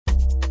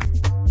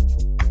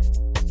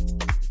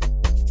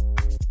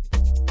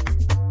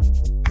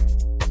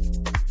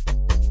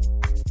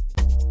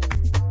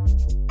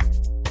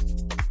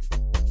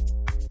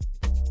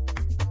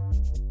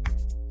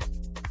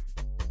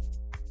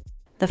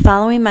The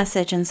following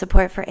message and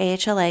support for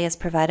AHLA is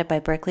provided by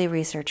Berkeley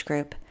Research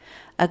Group,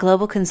 a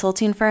global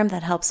consulting firm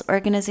that helps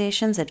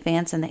organizations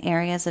advance in the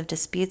areas of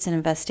disputes and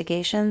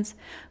investigations,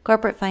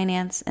 corporate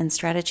finance, and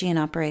strategy and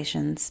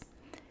operations.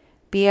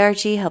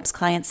 BRG helps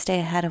clients stay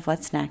ahead of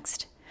what's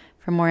next.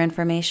 For more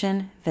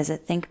information,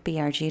 visit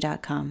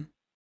thinkbrg.com.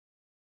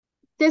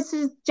 This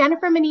is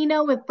Jennifer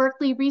Menino with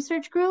Berkeley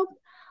Research Group,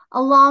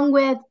 along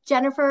with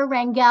Jennifer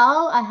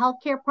Rangel, a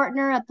healthcare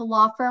partner at the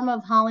law firm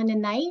of Holland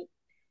and Knight.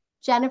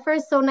 Jennifer,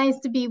 so nice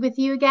to be with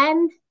you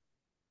again.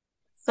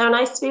 So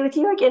nice to be with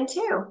you again,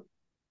 too.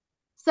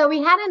 So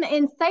we had an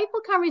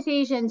insightful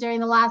conversation during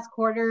the last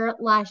quarter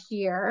last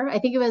year. I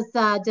think it was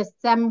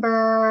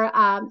December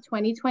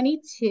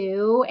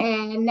 2022.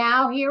 And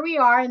now here we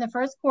are in the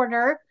first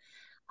quarter,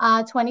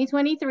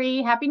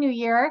 2023. Happy New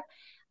Year.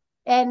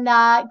 And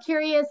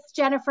curious,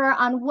 Jennifer,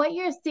 on what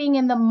you're seeing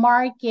in the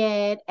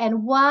market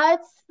and what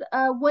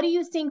are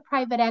you seeing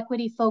private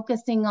equity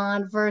focusing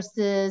on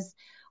versus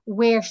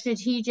where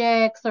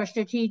strategics or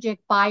strategic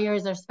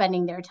buyers are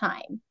spending their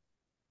time?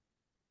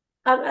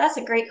 That's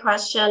a great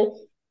question.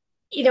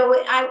 You know,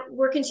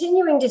 we're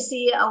continuing to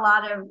see a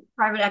lot of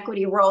private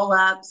equity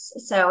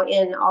roll-ups. So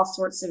in all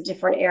sorts of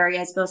different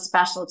areas, both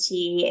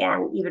specialty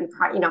and even,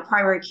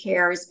 primary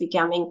care is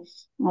becoming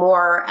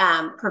more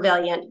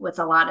prevalent with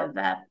a lot of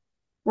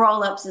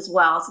roll-ups as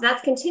well. So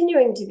that's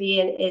continuing to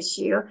be an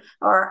issue,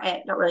 or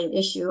not really an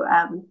issue,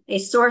 a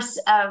source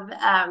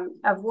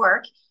of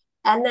work.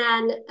 And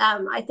then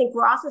I think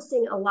we're also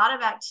seeing a lot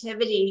of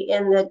activity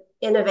in the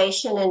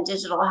innovation and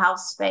digital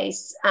health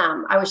space.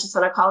 I was just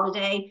on a call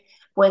today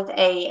with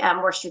a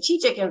more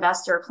strategic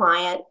investor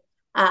client,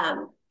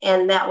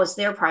 and that was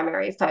their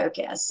primary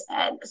focus.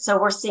 And so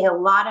we're seeing a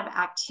lot of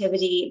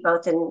activity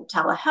both in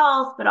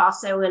telehealth, but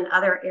also in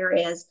other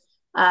areas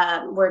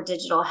where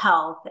digital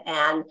health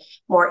and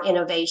more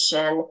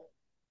innovation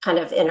kind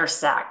of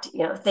intersect.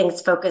 You know,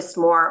 things focus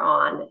more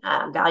on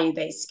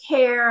value-based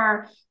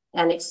care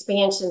and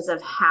expansions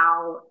of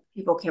how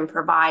people can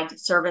provide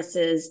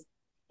services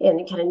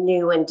in kind of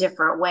new and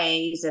different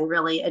ways and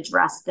really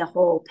address the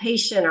whole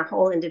patient or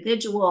whole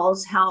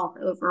individual's health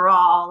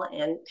overall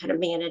and kind of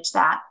manage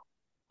that,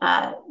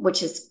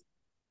 which is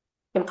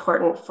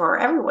important for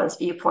everyone's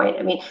viewpoint.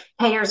 I mean,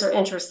 payers are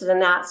interested in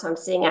that, so I'm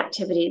seeing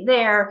activity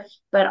there,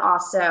 but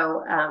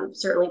also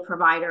certainly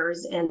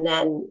providers. And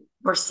then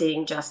we're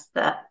seeing just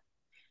the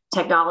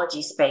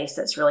technology space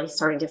that's really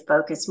starting to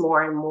focus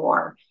more and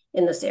more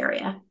in this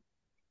area.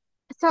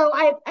 So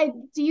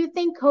do you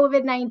think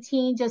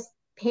COVID-19 just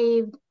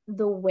paved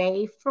the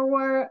way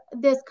for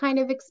this kind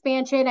of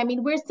expansion? I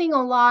mean, we're seeing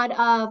a lot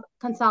of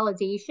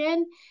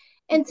consolidation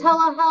in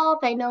telehealth.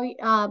 I know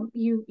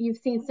you've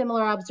seen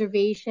similar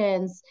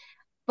observations,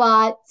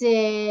 but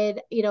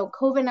did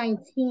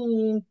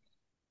COVID-19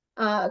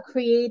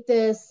 create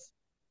this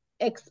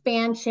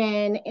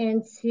expansion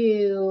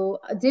into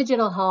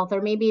digital health,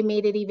 or maybe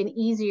made it even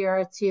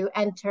easier to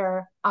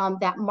enter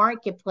that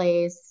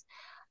marketplace?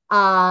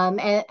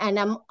 And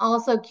I'm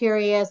also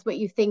curious what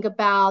you think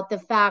about the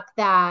fact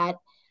that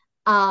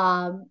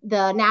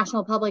the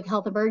National Public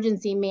Health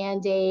Emergency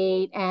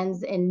mandate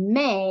ends in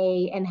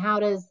May, and how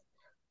does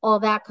all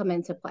that come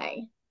into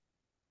play?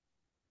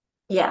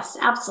 Yes,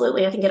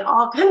 absolutely. I think it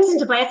all comes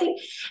into play.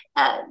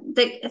 I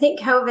think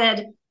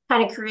COVID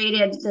kind of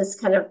created this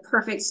kind of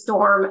perfect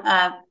storm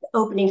of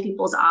opening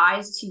people's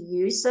eyes to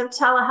use of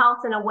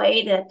telehealth in a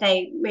way that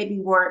they maybe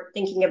weren't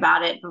thinking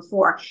about it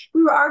before.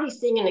 We were already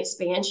seeing an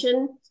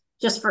expansion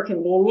just for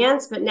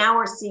convenience, but now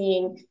we're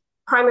seeing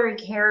primary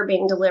care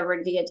being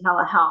delivered via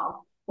telehealth,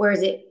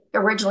 whereas it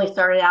originally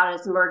started out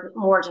as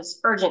more just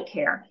urgent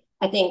care.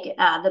 I think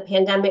the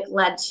pandemic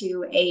led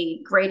to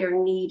a greater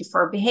need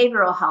for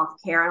behavioral health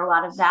care, and a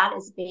lot of that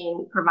is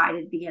being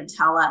provided via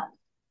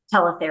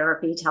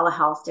teletherapy,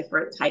 telehealth,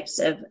 different types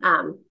of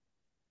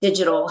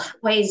digital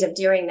ways of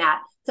doing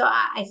that. So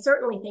I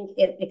certainly think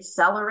it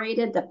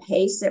accelerated the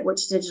pace at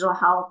which digital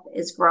health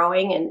is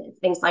growing, and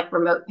things like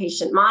remote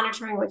patient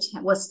monitoring, which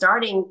was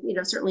starting,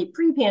 certainly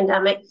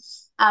pre-pandemic,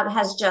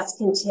 has just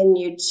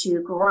continued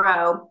to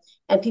grow,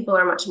 and people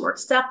are much more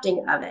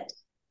accepting of it.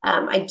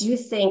 I do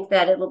think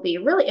that it will be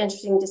really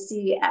interesting to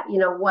see,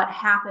 what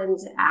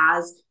happens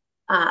as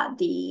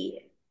the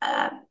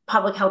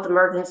public health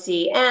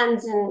emergency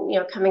ends, and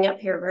coming up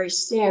here very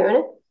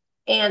soon.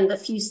 And the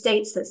few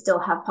states that still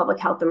have public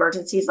health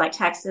emergencies, like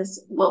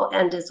Texas, will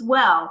end as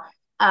well.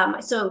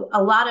 So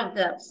a lot of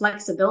the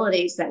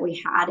flexibilities that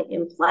we had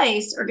in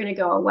place are going to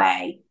go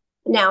away.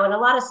 Now, in a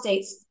lot of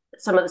states,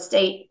 some of the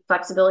state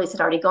flexibilities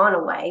had already gone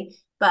away,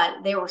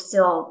 but there were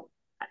still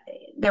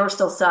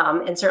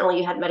some. And certainly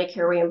you had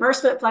Medicare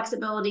reimbursement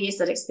flexibilities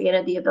that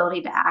expanded the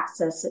ability to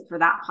access it for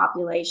that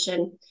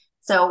population.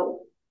 So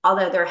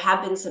although there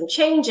have been some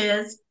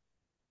changes,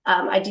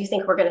 I do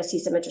think we're going to see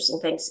some interesting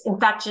things. In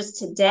fact, just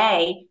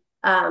today,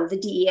 the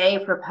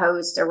DEA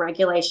proposed a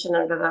regulation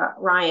under the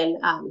Ryan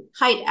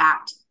Haidt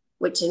Act,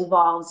 which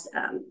involves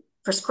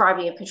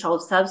prescribing of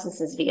controlled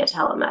substances via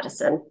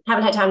telemedicine.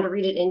 Haven't had time to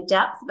read it in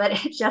depth, but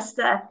just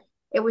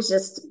It was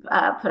just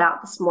put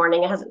out this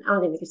morning. I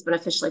don't think it's been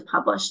officially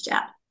published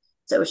yet.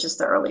 So it was just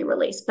the early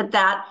release. But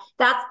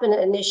that's been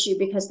an issue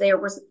because there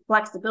were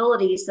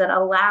flexibilities that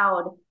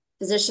allowed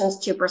physicians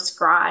to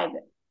prescribe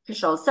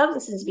controlled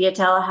substances via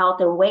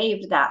telehealth and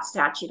waived that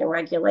statute and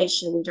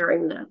regulation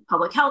during the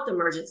public health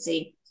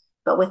emergency.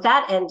 But with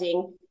that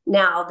ending,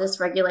 now this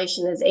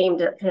regulation is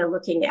aimed at kind of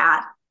looking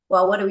at,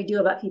 well, what do we do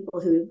about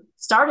people who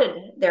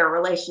started their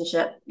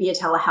relationship via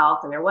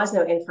telehealth and there was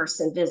no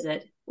in-person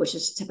visit, which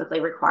is typically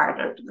required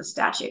under the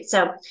statute.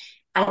 So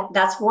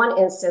that's one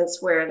instance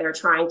where they're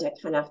trying to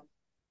kind of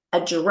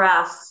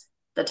address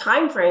the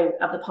time frame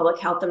of the public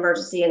health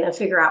emergency and then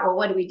figure out, well,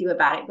 what do we do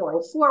about it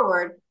going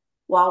forward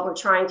while we're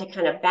trying to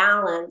kind of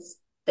balance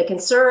the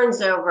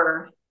concerns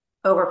over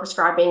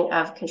prescribing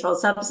of controlled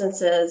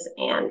substances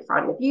and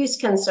fraud and abuse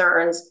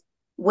concerns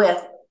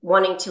with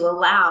wanting to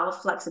allow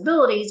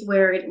flexibilities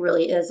where it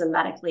really is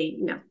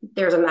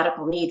there's a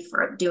medical need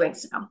for doing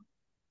so.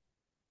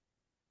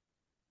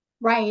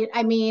 Right.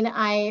 I mean,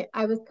 I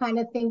was kind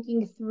of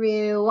thinking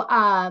through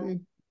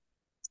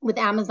with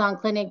Amazon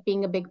Clinic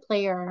being a big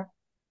player.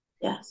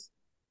 Yes.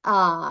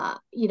 How,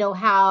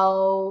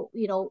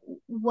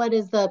 what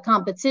does the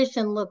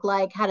competition look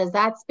like? How does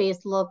that space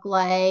look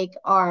like?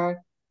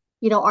 Are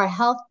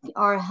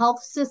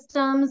health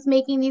systems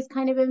making these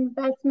kind of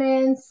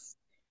investments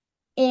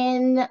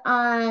in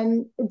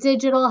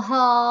digital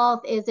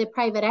health? Is it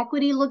private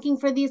equity looking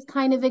for these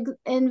kind of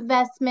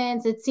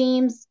investments? It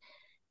seems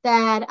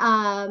that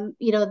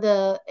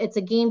it's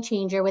a game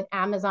changer with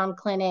Amazon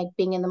Clinic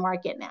being in the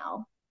market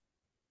now.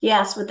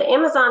 Yes, with the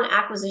Amazon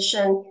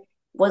acquisition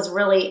was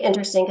really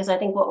interesting because I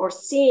think what we're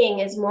seeing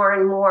is more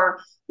and more,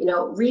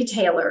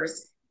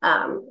 retailers,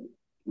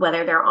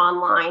 whether they're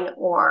online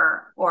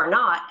or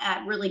not,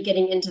 really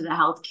getting into the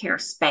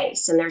healthcare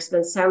space. And there's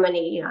been so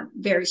many,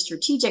 very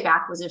strategic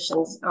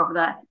acquisitions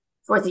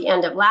towards the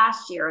end of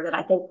last year that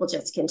I think will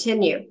just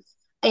continue.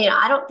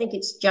 I don't think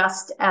it's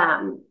just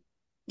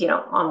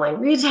online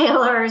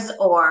retailers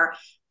or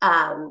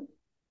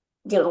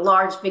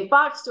large big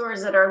box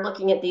stores that are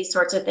looking at these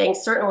sorts of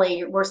things.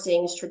 Certainly we're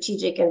seeing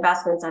strategic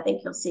investments. I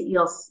think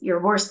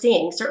we're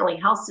seeing certainly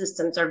health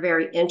systems are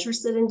very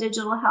interested in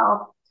digital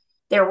health.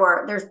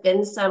 There's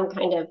been some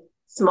kind of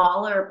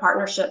smaller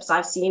partnerships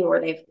I've seen where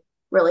they've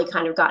really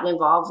kind of gotten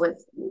involved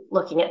with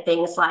looking at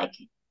things like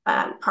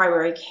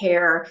primary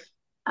care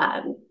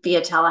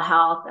via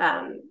telehealth.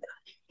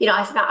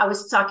 I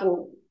was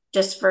talking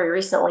just very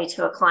recently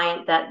to a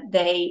client that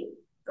they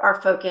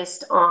are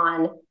focused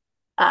on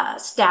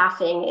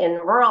staffing in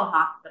rural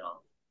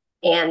hospitals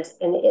and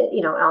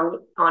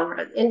on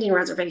Indian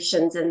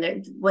reservations.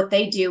 And what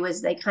they do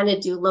is they kind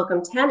of do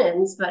locum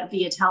tenens, but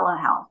via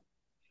telehealth,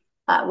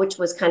 which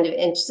was kind of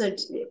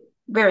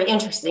very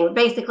interesting.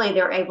 Basically,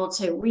 they're able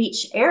to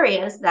reach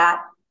areas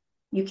that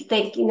you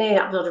may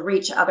not be able to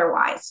reach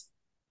otherwise.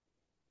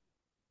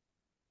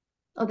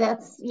 Oh,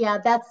 that's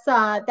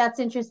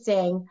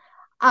interesting.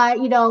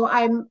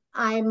 I'm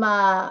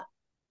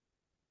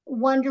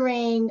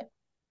wondering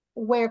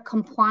where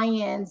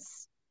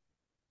compliance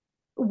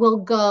will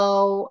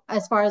go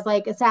as far as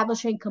like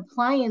establishing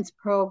compliance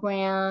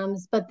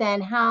programs, but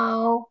then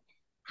how's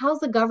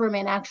the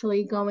government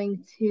actually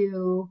going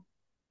to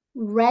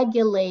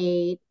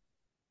regulate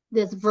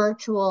this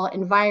virtual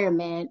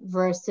environment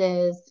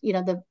versus,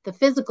 the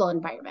physical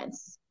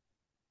environments?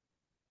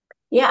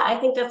 Yeah, I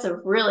think that's a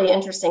really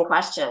interesting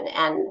question.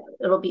 And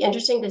it'll be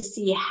interesting to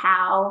see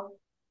how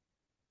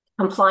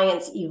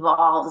compliance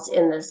evolves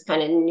in this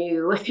kind of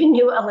new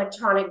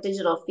electronic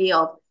digital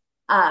field.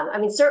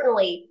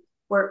 Certainly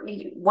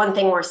one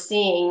thing we're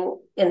seeing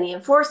in the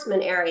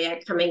enforcement area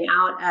coming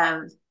out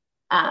of,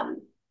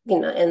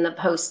 in the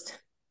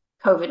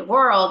post-COVID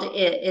world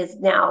is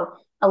now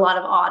a lot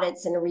of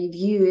audits and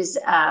reviews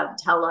of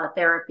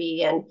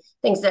teletherapy and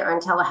things that are in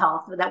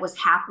telehealth that was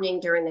happening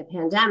during the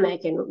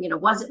pandemic and,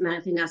 wasn't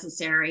medically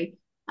necessary,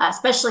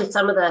 especially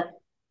some of the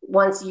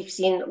ones you've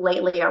seen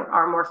lately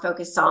are more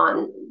focused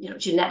on,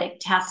 genetic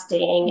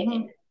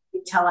testing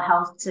and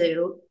telehealth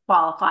to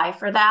qualify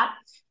for that.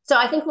 So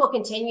I think we'll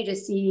continue to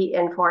see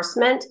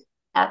enforcement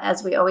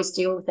as we always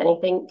do with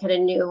anything kind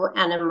of new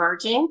and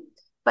emerging.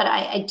 But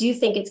I do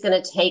think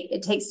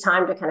it takes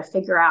time to kind of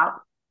figure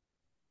out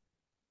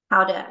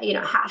how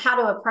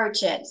to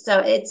approach it. So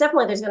it's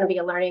definitely, there's going to be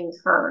a learning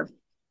curve.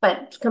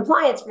 But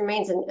compliance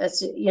remains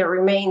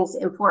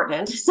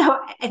important. So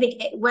I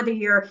think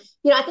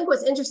I think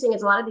what's interesting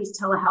is a lot of these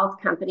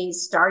telehealth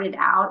companies started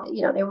out,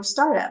 they were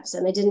startups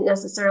and they didn't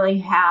necessarily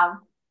have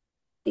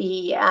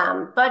the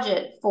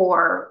budget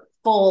for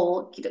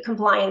full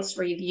compliance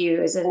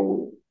reviews.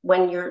 And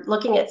when you're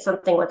looking at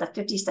something with a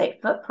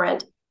 50-state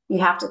footprint, you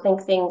have to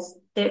think things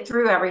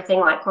through, everything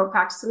like core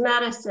practice of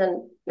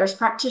medicine, nurse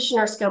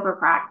practitioner scope of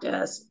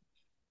practice,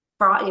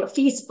 fraud,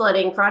 fee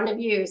splitting, fraud and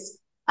abuse.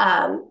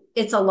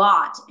 It's a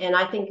lot. And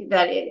I think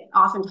that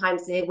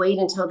oftentimes they wait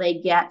until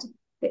they get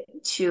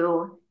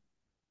to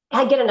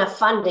get enough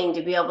funding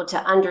to be able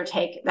to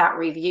undertake that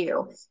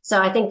review.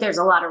 So I think there's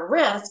a lot of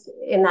risk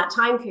in that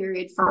time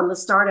period from the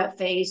startup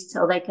phase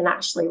till they can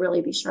actually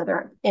really be sure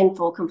they're in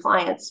full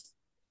compliance,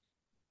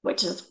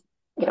 which is,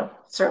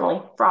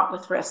 certainly fraught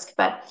with risk.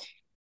 But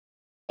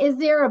is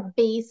there a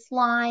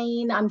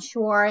baseline? I'm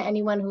sure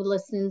anyone who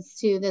listens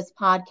to this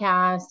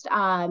podcast,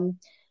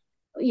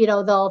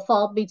 they'll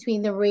fall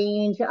between the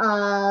range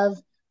of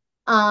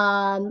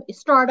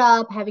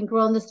startup, having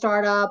grown the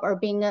startup, or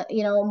being a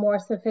more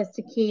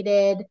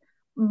sophisticated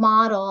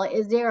model.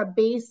 Is there a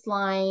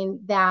baseline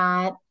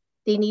that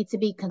they need to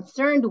be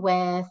concerned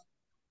with,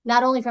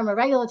 not only from a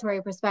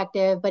regulatory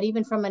perspective, but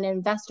even from an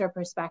investor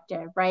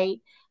perspective, right?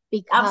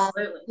 Because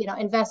absolutely.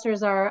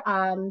 Investors are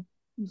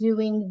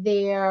doing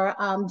their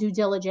due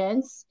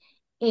diligence,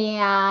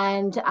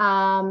 and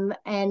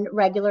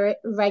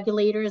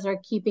regulators are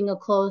keeping a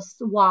close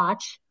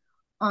watch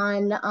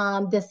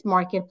on this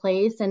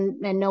marketplace, and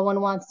no one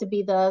wants to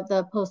be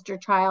the poster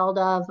child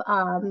of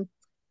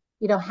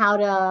how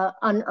to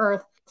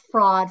unearth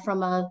fraud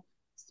from a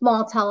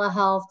small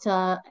telehealth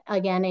to,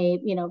 again,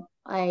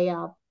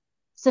 a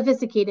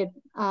sophisticated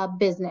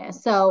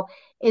business. So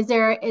is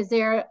there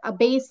a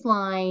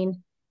baseline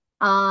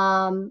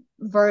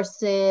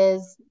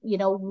versus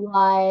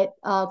what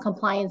a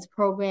compliance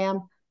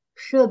program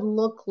should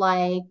look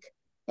like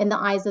in the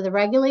eyes of the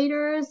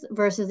regulators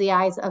versus the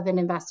eyes of an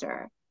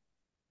investor?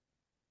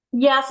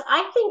 Yes,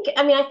 I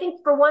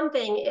think for one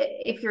thing,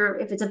 if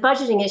it's a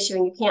budgeting issue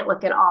and you can't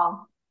look at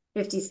all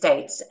 50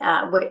 states,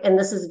 and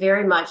this is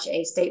very much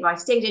a state by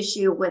state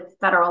issue with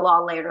federal law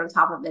layered on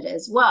top of it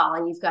as well.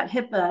 And you've got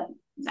HIPAA,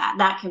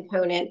 that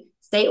component,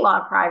 state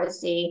law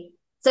privacy.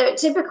 So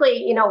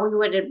typically, we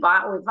would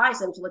advise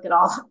them to look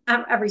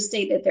at every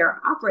state that they're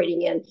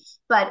operating in.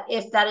 But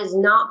if that is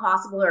not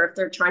possible, or if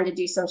they're trying to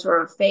do some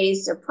sort of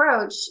phased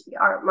approach,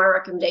 my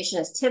recommendation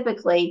is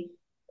typically,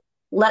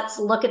 let's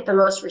look at the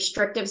most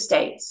restrictive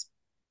states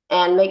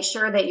and make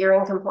sure that you're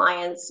in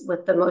compliance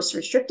with the most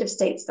restrictive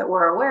states that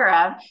we're aware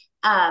of.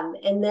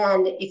 And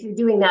then if you're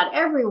doing that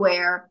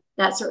everywhere,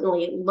 that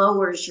certainly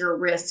lowers your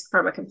risk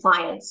from a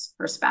compliance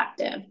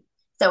perspective.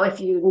 So if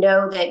you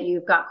know that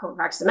you've got cold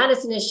practice of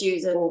medicine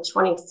issues in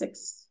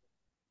 26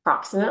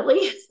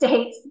 approximately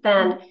states,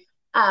 then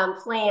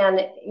plan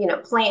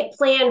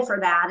for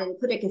that and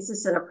put a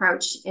consistent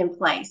approach in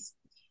place.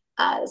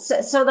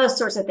 So those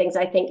sorts of things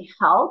I think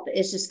help,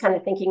 is just kind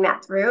of thinking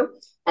that through.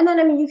 And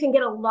then, you can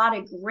get a lot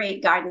of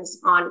great guidance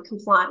on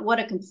what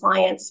a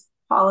compliance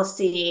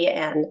policy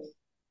and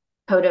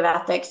code of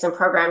ethics and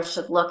programs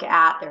should look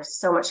at. There's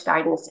so much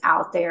guidance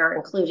out there,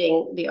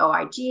 including the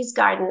OIG's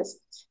guidance.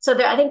 So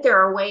I think there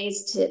are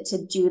ways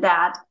to do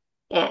that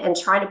and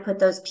try to put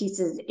those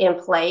pieces in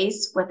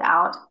place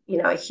without,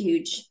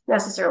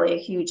 necessarily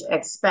a huge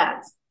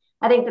expense.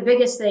 I think the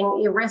biggest thing,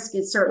 your risk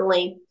is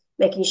certainly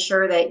making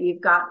sure that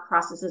you've got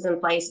processes in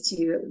place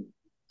to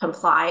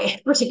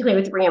comply,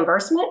 particularly with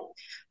reimbursement,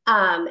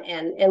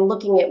 and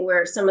looking at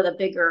where some of the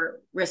bigger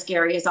risk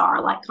areas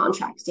are, like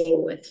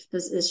contracting with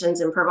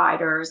physicians and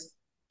providers,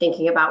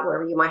 thinking about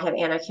where you might have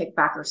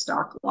anti-kickback or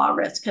stock law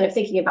risk, kind of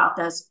thinking about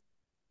those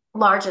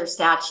larger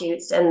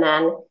statutes, and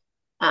then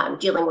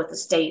dealing with the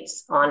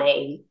states on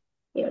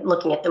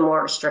looking at the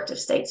more restrictive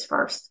states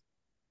first.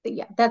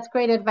 Yeah, that's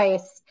great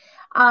advice.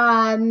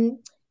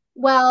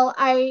 Well,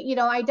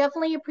 I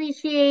definitely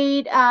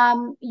appreciate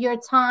your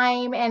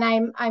time,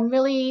 and I'm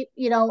really,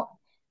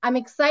 I'm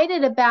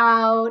excited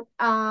about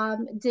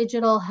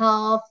digital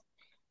health.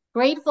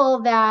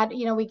 Grateful that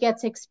we get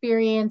to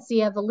experience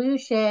the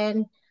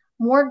evolution.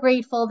 More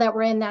grateful that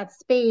we're in that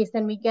space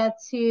and we get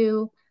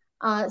to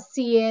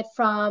see it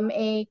from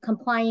a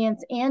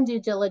compliance and due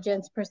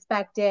diligence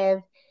perspective.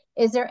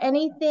 Is there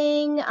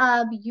anything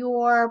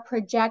you're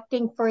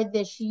projecting for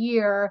this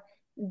year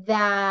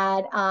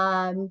that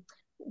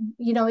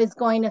is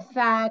going to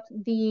affect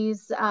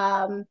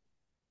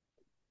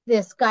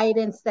this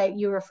guidance that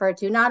you refer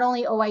to, not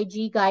only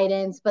OIG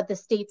guidance, but the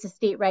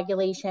state-to-state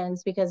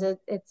regulations? Because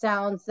it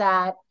sounds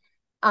that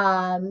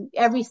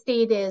every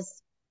state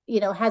has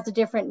a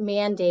different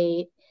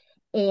mandate,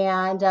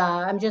 and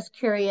I'm just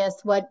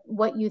curious what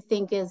you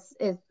think is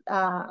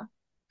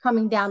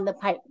coming down the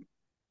pipe.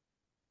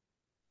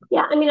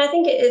 Yeah, I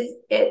think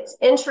it's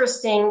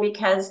interesting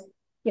because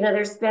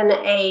there's been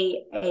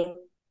a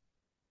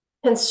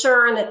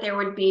concern that there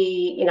would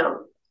be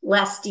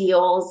less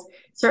deals.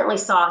 Certainly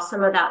saw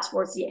some of that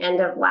towards the end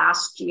of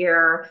last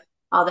year,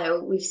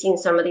 although we've seen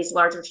some of these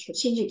larger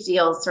strategic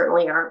deals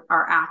certainly are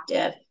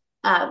active.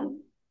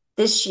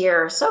 This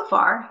year so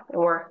far, and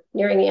we're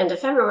nearing the end of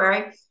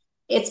February,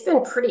 it's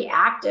been pretty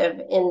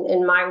active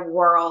in my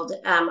world.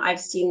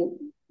 I've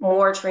seen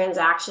more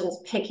transactions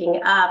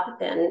picking up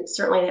than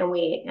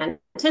we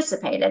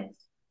anticipated.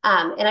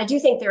 And I do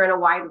think they're in a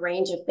wide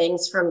range of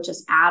things, from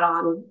just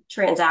add-on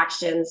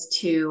transactions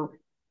to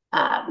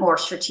more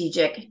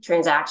strategic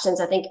transactions.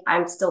 I think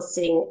I'm still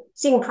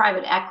seeing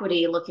private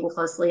equity looking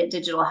closely at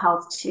digital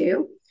health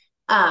too,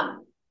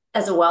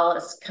 as well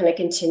as kind of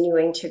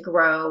continuing to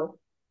grow,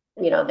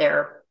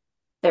 their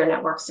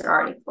networks they're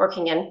already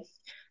working in.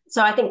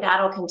 So I think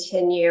that'll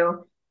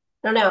continue.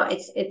 I don't know.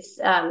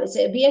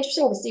 It'd be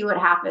interesting to see what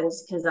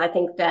happens, because I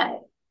think that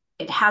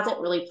it hasn't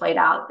really played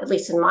out, at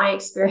least in my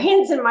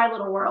experience, in my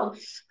little world,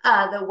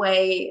 the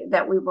way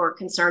that we were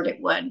concerned it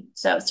would.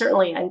 So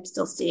certainly I'm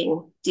still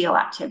seeing deal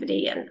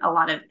activity and a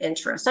lot of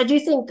interest. I do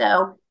think,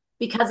 though,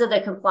 because of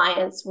the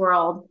compliance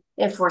world,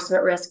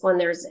 enforcement risk, when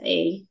there's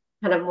a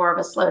kind of more of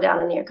a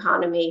slowdown in the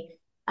economy,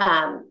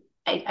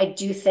 I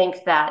do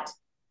think that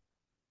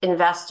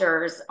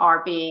investors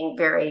are being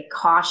very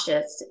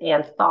cautious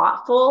and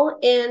thoughtful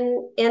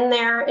in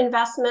their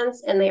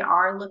investments, and they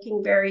are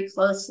looking very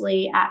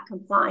closely at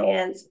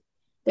compliance.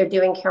 They're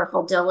doing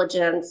careful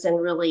diligence and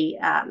really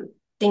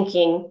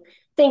thinking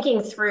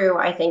through,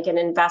 I think, an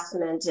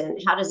investment and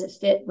how does it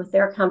fit with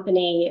their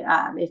company.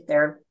 If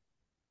they're,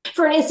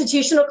 for an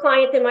institutional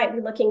client, they might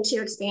be looking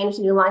to expand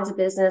into new lines of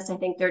business. I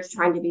think they're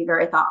trying to be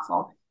very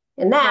thoughtful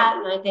in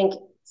that. And I think,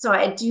 so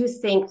I do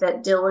think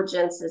that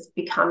diligence is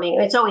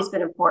becoming, it's always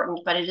been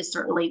important, but it just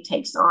certainly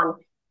takes on,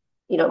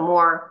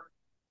 more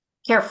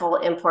careful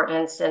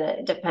importance,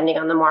 and depending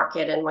on the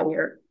market and when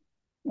you're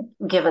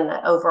given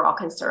the overall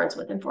concerns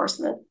with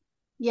enforcement.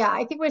 Yeah,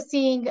 I think we're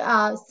seeing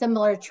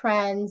similar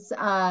trends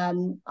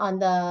on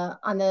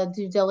the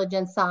due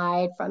diligence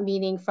side,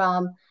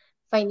 from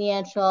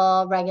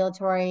financial,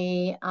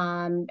 regulatory,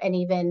 and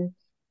even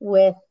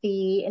with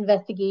the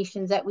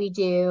investigations that we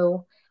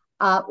do.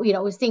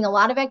 We're seeing a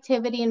lot of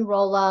activity in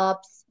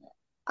roll-ups,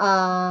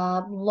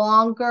 longer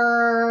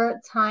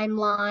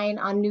timeline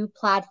on new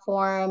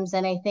platforms.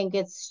 And I think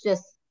it's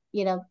just,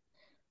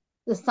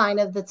 the sign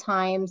of the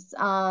times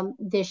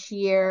this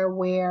year,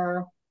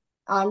 where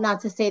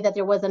not to say that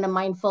there wasn't a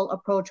mindful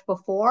approach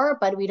before,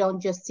 but we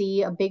don't just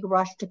see a big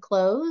rush to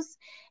close,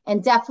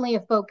 and definitely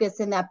a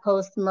focus in that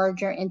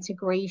post-merger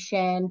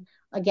integration,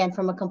 again,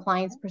 from a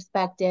compliance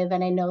perspective.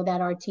 And I know that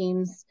our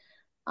teams,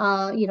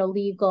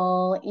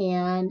 legal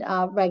and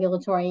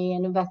regulatory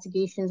and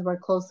investigations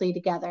work closely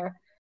together.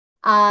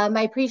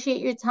 I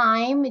appreciate your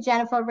time,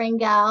 Jennifer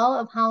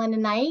Rangel of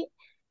Holland & Knight.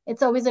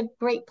 It's always a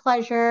great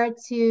pleasure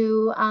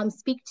to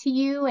speak to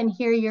you and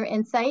hear your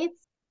insights.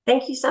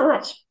 Thank you so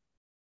much.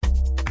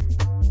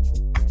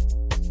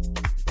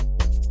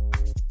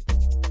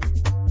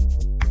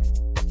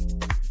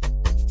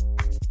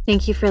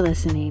 Thank you for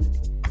listening.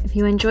 If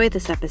you enjoyed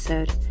this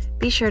episode,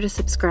 be sure to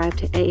subscribe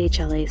to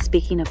AHLA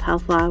Speaking of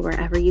Health Law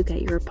wherever you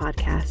get your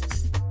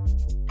podcasts.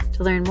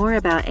 To learn more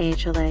about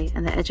AHLA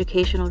and the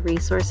educational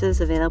resources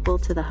available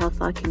to the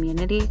health law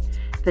community,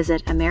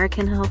 visit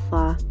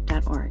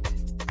AmericanHealthLaw.org.